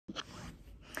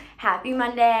Happy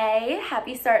Monday,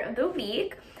 happy start of the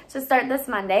week. To start this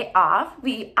Monday off,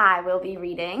 I will be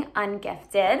reading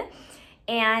Ungifted.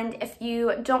 And if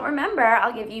you don't remember,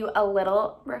 I'll give you a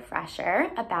little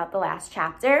refresher about the last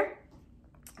chapter.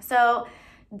 So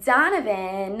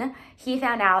Donovan, he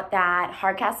found out that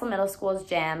Hardcastle Middle School's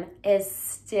gym is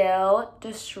still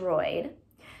destroyed.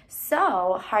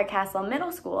 So Hardcastle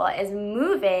Middle School is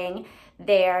moving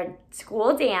their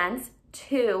school dance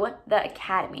to the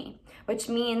academy, which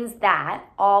means that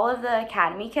all of the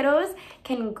academy kiddos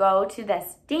can go to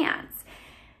this dance.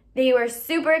 They were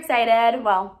super excited,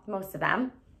 well, most of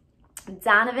them.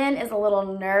 Donovan is a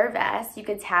little nervous. You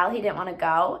could tell he didn't want to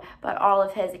go, but all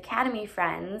of his academy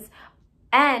friends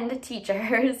and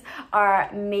teachers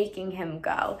are making him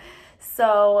go.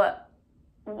 So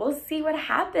we'll see what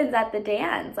happens at the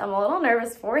dance. I'm a little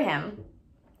nervous for him.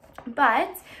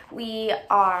 But we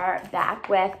are back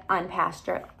with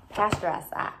unpasteurized,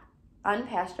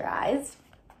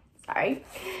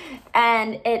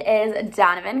 and it is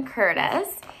Donovan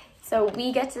Curtis. So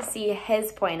we get to see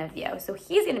his point of view. So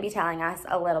he's going to be telling us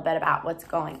a little bit about what's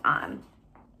going on.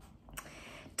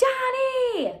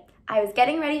 Donnie! I was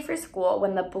getting ready for school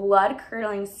when the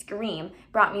blood-curdling scream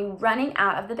brought me running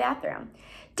out of the bathroom.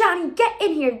 Donnie, get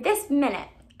in here this minute!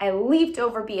 I leaped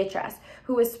over Beatrice,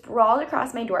 who was sprawled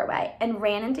across my doorway, and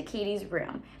ran into Katie's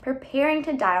room, preparing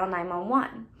to dial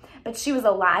 911. But she was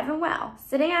alive and well,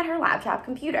 sitting at her laptop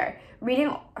computer,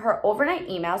 reading her overnight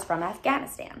emails from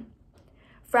Afghanistan.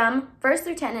 From First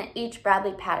Lieutenant H.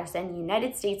 Bradley Patterson,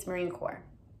 United States Marine Corps.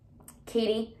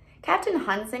 Katie, Captain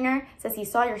Hunsinger says he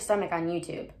saw your stomach on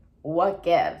YouTube. What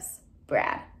gives?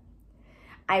 Brad.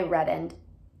 I reddened.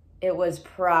 It was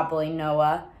probably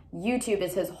Noah. YouTube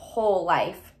is his whole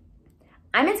life.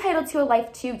 I'm entitled to a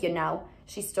life too, you know,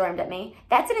 she stormed at me.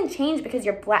 That didn't change because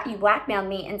you blackmailed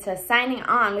me into signing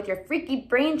on with your freaky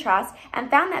brain trust and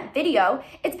found that video.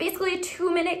 It's basically a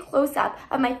 2-minute close-up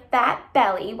of my fat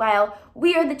belly while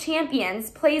We Are the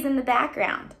Champions plays in the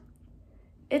background.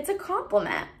 It's a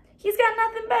compliment. He's got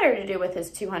nothing better to do with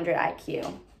his 200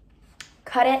 IQ.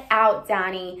 Cut it out,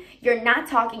 Donnie. You're not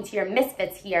talking to your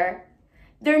misfits here.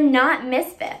 They're not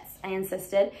misfits, I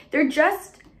insisted. They're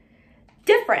just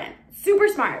different, super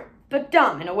smart, but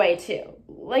dumb in a way too,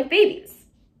 like babies.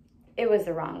 It was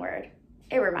the wrong word.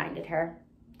 It reminded her.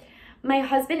 My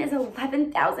husband is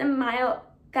 11,000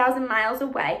 miles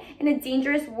away in a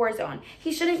dangerous war zone.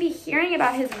 He shouldn't be hearing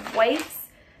about his wife's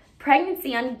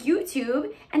pregnancy on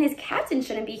YouTube, and his captain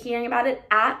shouldn't be hearing about it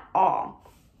at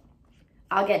all.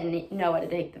 I'll get Noah to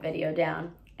take the video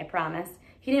down, I promise.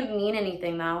 He didn't mean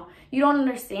anything though. You don't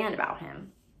understand about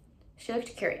him. She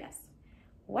looked curious.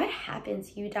 What happened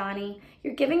to you, Donnie?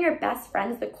 You're giving your best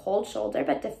friends the cold shoulder,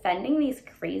 but defending these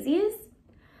crazies?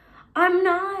 I'm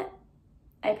not,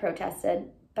 I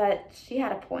protested, but she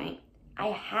had a point. I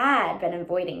had been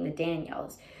avoiding the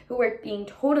Daniels, who were being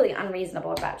totally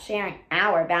unreasonable about sharing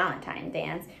our Valentine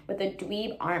dance with the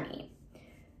dweeb army.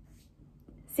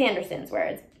 Sanderson's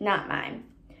words, not mine.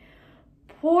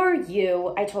 Poor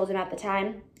you, I told him at the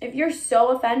time. If you're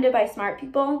so offended by smart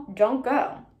people, don't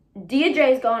go.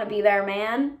 DJ's going to be there,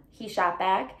 man, he shot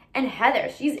back. And Heather,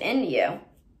 she's into you.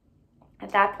 At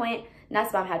that point,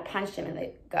 Nussbaum had punched him in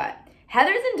the gut.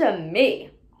 Heather's into me.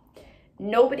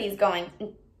 No one's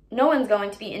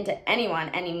going to be into anyone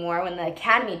anymore when the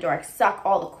academy dorks suck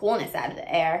all the coolness out of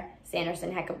the air,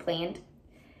 Sanderson had complained.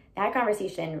 That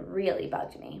conversation really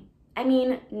bugged me. I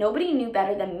mean, nobody knew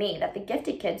better than me that the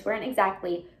gifted kids weren't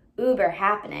exactly uber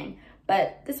happening,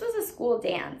 but this was a school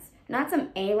dance, not some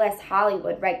A-list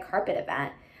Hollywood red carpet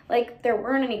event. Like, there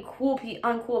weren't any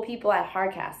uncool people at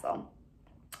Hardcastle.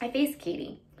 I faced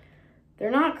Katie. They're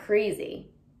not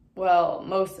crazy. Well,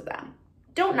 most of them.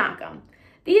 Don't knock them.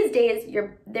 These days,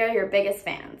 they're your biggest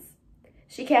fans.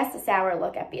 She cast a sour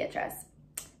look at Beatrice.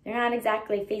 They're not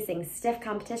exactly facing stiff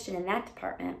competition in that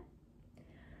department.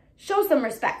 Show some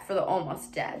respect for the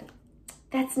almost dead.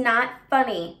 That's not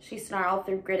funny, she snarled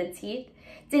through gritted teeth.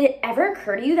 Did it ever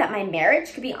occur to you that my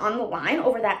marriage could be on the line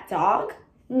over that dog?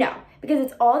 No, because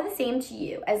it's all the same to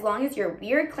you as long as your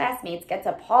weird classmates get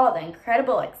to paw the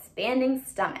incredible expanding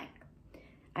stomach.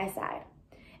 I sighed.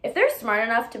 If they're smart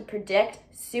enough to predict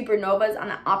supernovas on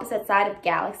the opposite side of the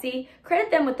galaxy, credit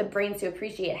them with the brains to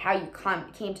appreciate how you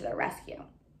came to their rescue.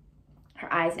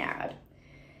 Her eyes narrowed.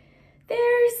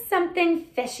 There's something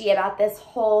fishy about this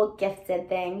whole gifted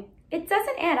thing. It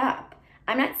doesn't add up.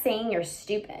 I'm not saying you're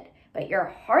stupid, but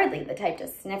you're hardly the type to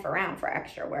sniff around for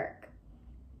extra work.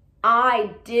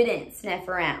 I didn't sniff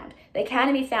around. The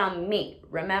academy found me,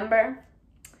 remember?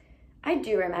 I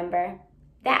do remember.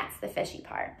 That's the fishy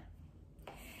part.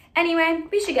 Anyway,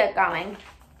 we should get going.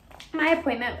 My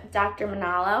appointment with Dr.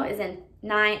 Manalo is at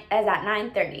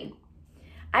 9:30.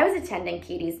 I was attending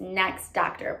Katie's next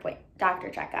doctor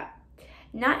checkup,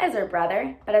 not as her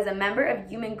brother, but as a member of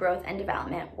Human Growth and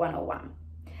Development 101.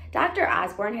 Dr.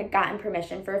 Osborne had gotten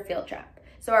permission for a field trip,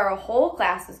 so our whole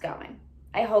class was going.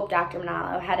 I hope Dr.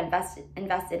 Manalo had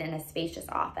invested in a spacious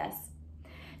office.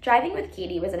 Driving with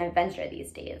Katie was an adventure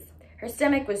these days. Her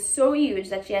stomach was so huge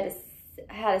that she had to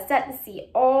set the seat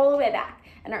all the way back,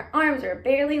 and her arms were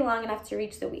barely long enough to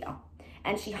reach the wheel.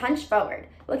 And she hunched forward,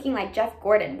 looking like Jeff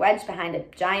Gordon wedged behind a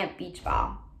giant beach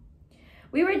ball.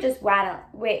 We were just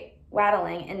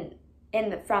waddling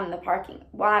in from the parking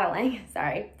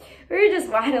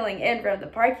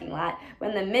lot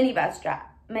when the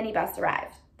minibus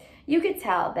arrived. You could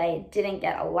tell they didn't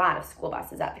get a lot of school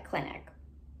buses at the clinic.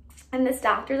 In this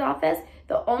doctor's office,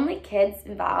 the only kids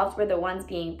involved were the ones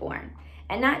being born,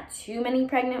 and not too many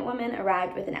pregnant women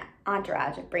arrived with an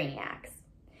entourage of brainiacs.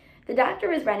 The doctor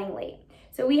was running late,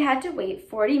 so we had to wait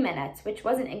 40 minutes, which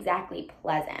wasn't exactly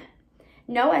pleasant.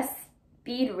 Noah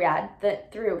speed read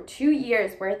through 2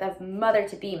 years' worth of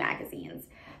mother-to-be magazines,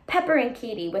 peppering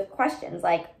Katie with questions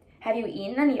like, "Have you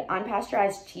eaten any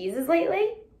unpasteurized cheeses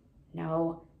lately?"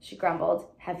 "No," she grumbled.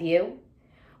 "Have you?"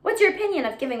 "What's your opinion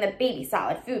of giving the baby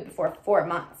solid food before 4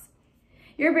 months?"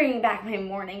 "You're bringing back my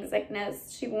morning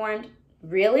sickness," she warned.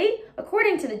 "Really?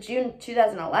 According to the June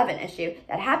 2011 issue,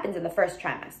 that happens in the first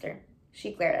trimester."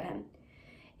 She glared at him.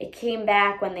 "It came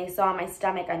back when they saw my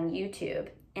stomach on YouTube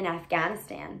in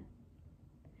Afghanistan."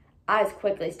 Eyes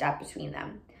quickly stepped between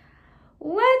them.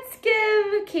 "Let's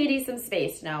give Katie some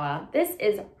space, Noah. This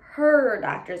is her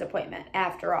doctor's appointment,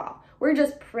 after all. We're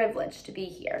just privileged to be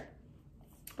here."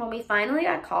 When we finally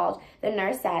got called, the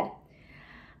nurse said,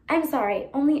 "I'm sorry,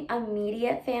 only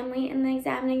immediate family in the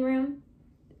examining room?"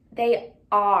 "They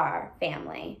are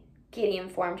family," Katie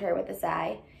informed her with a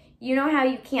sigh. "You know how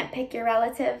you can't pick your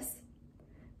relatives?"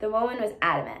 The woman was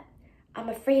adamant. "I'm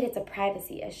afraid it's a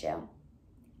privacy issue."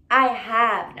 "I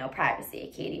have no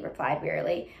privacy," Katie replied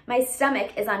wearily. "My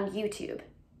stomach is on YouTube."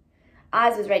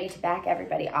 Oz was ready to back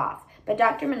everybody off, but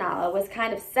Dr. Manalo was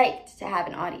kind of psyched to have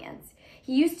an audience.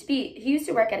 He used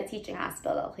to work at a teaching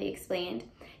hospital, he explained.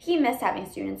 He missed having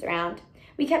students around.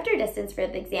 We kept our distance for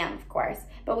the exam, of course,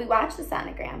 but we watched the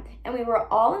sonogram, and we were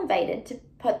all invited to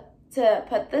put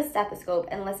the stethoscope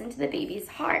and listen to the baby's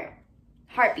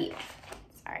heartbeat.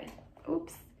 Sorry.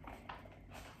 Oops.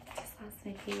 Just lost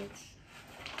my page.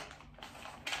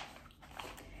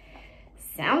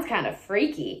 "Sounds kind of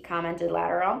freaky," commented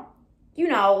Lateral. "You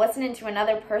know, listening to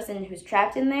another person who's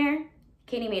trapped in there."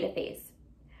 Katie made a face.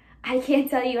 "I can't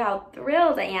tell you how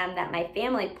thrilled I am that my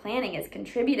family planning is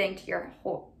contributing to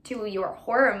your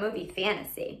horror movie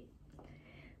fantasy."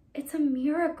 "It's a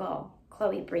miracle,"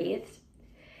 Chloe breathed.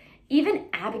 Even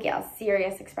Abigail's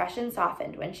serious expression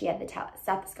softened when she had the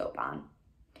stethoscope on.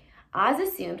 Oz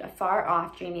assumed a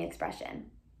far-off, dreamy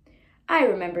expression. "I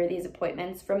remember these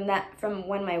appointments from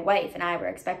when my wife and I were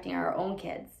expecting our own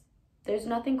kids. There's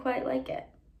nothing quite like it."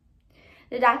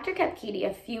 The doctor kept Katie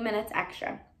a few minutes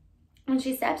extra. When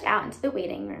she stepped out into the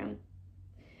waiting room,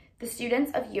 the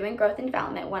students of Human Growth and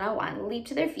Development 101 leaped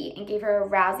to their feet and gave her a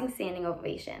rousing standing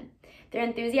ovation. Their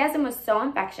enthusiasm was so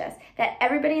infectious that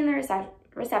everybody in the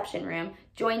reception room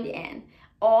joined in,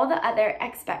 all the other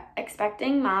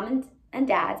expecting moms and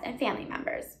dads and family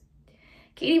members.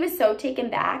 Katie was so taken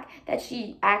back that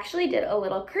she actually did a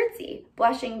little curtsy,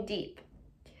 blushing deep.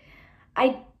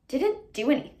 "I didn't do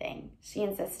anything," she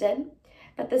insisted,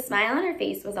 but the smile on her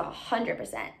face was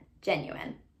 100%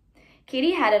 genuine.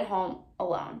 Katie headed home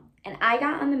alone, and I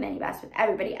got on the minibus with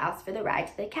everybody else for the ride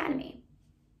to the academy.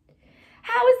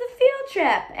 "How was the field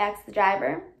trip?" asked the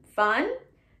driver. "Fun?"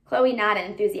 Chloe nodded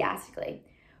enthusiastically.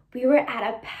 "We were at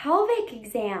a pelvic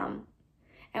exam."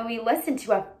 "And we listened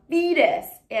to a fetus,"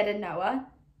 added Noah.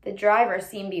 The driver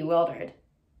seemed bewildered.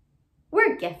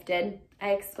 "We're gifted," I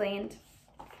explained.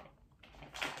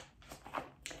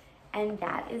 And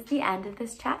that is the end of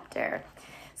this chapter.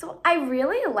 So I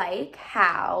really like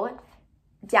how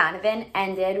Donovan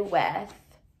ended with,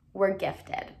 "We're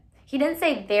gifted." He didn't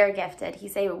say they're gifted, he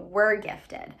said we're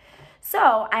gifted.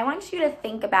 So I want you to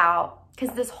think about,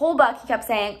 because this whole book he kept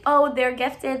saying, "Oh, they're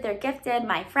gifted,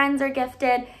 my friends are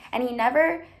gifted," and he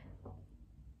never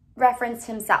referenced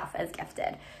himself as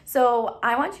gifted. So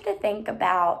I want you to think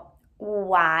about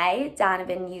why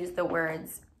Donovan used the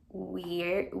words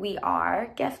we are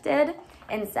gifted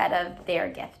instead of they're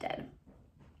gifted.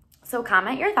 So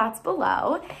comment your thoughts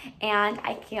below, and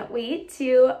I can't wait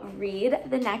to read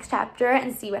the next chapter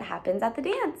and see what happens at the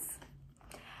dance.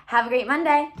 Have a great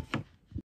Monday.